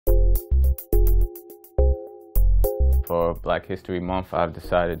for Black History Month, I've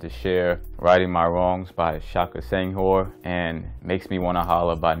decided to share Righting My Wrongs by Shaka Senghor and Makes Me Wanna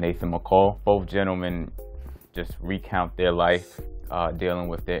Holler by Nathan McCall. Both gentlemen just recount their life, dealing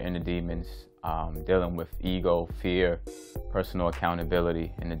with their inner demons, dealing with ego, fear, personal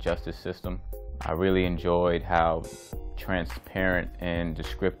accountability in the justice system. I really enjoyed how transparent and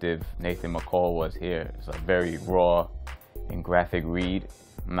descriptive Nathan McCall was here. It's a very raw and graphic read.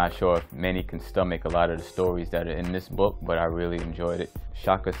 I'm not sure if many can stomach a lot of the stories that are in this book, but I really enjoyed it.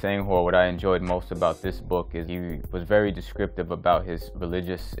 Shaka Senghor, what I enjoyed most about this book is he was very descriptive about his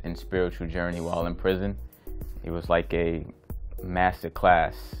religious and spiritual journey while in prison. It was like a master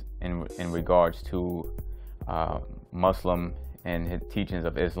class in regards to Muslim and his teachings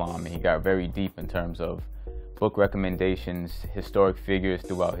of Islam, and he got very deep in terms of book recommendations, historic figures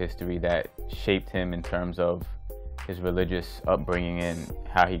throughout history that shaped him in terms of his religious upbringing and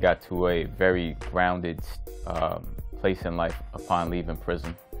how he got to a very grounded place in life upon leaving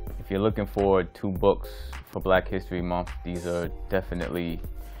prison. If you're looking for 2 books for Black History Month, these are definitely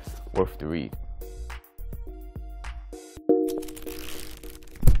worth the read.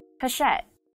 Hachette.